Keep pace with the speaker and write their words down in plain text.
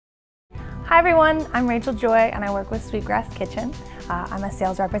Hi everyone, I'm Rachel Joy and I work with Sweetgrass Kitchen. I'm a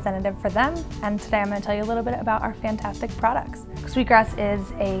sales representative for them, and today I'm going to tell you a little bit about our fantastic products. Sweetgrass is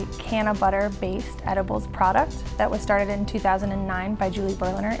a can of butter based edibles product that was started in 2009 by Julie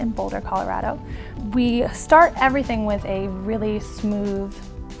Berliner in Boulder, Colorado. We start everything with a really smooth,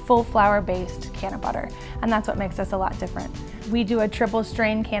 full flour based can of butter, and that's what makes us a lot different. We do a triple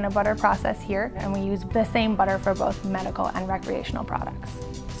strain can of butter process here, and we use the same butter for both medical and recreational products.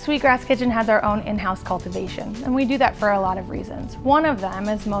 Sweetgrass Kitchen has our own in-house cultivation, and we do that for a lot of reasons. One of them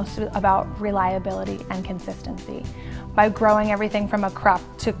is most about reliability and consistency. By growing everything from a crop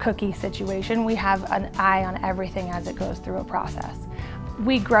to cookie situation, we have an eye on everything as it goes through a process.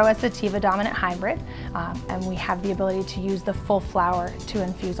 We grow a sativa dominant hybrid, and we have the ability to use the full flour to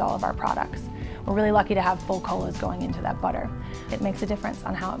infuse all of our products. We're really lucky to have full colas going into that butter. It makes a difference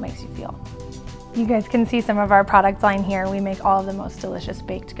on how it makes you feel. You guys can see some of our product line here. We make all of the most delicious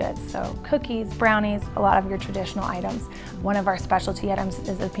baked goods. So cookies, brownies, a lot of your traditional items. One of our specialty items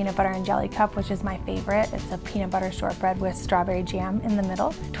is the peanut butter and jelly cup, which is my favorite. It's a peanut butter shortbread with strawberry jam in the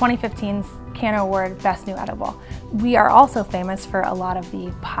middle. 2015's Can Award Best New Edible. We are also famous for a lot of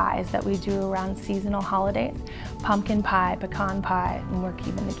the pies that we do around seasonal holidays. Pumpkin pie, pecan pie, and we're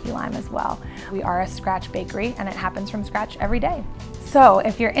keeping the key lime as well. We are a scratch bakery and it happens from scratch every day. So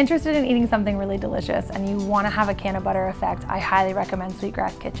if you're interested in eating something really delicious and you want to have a can of butter effect, I highly recommend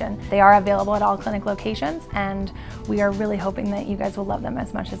Sweetgrass Kitchen. They are available at all clinic locations, and we are really hoping that you guys will love them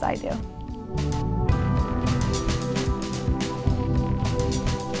as much as I do.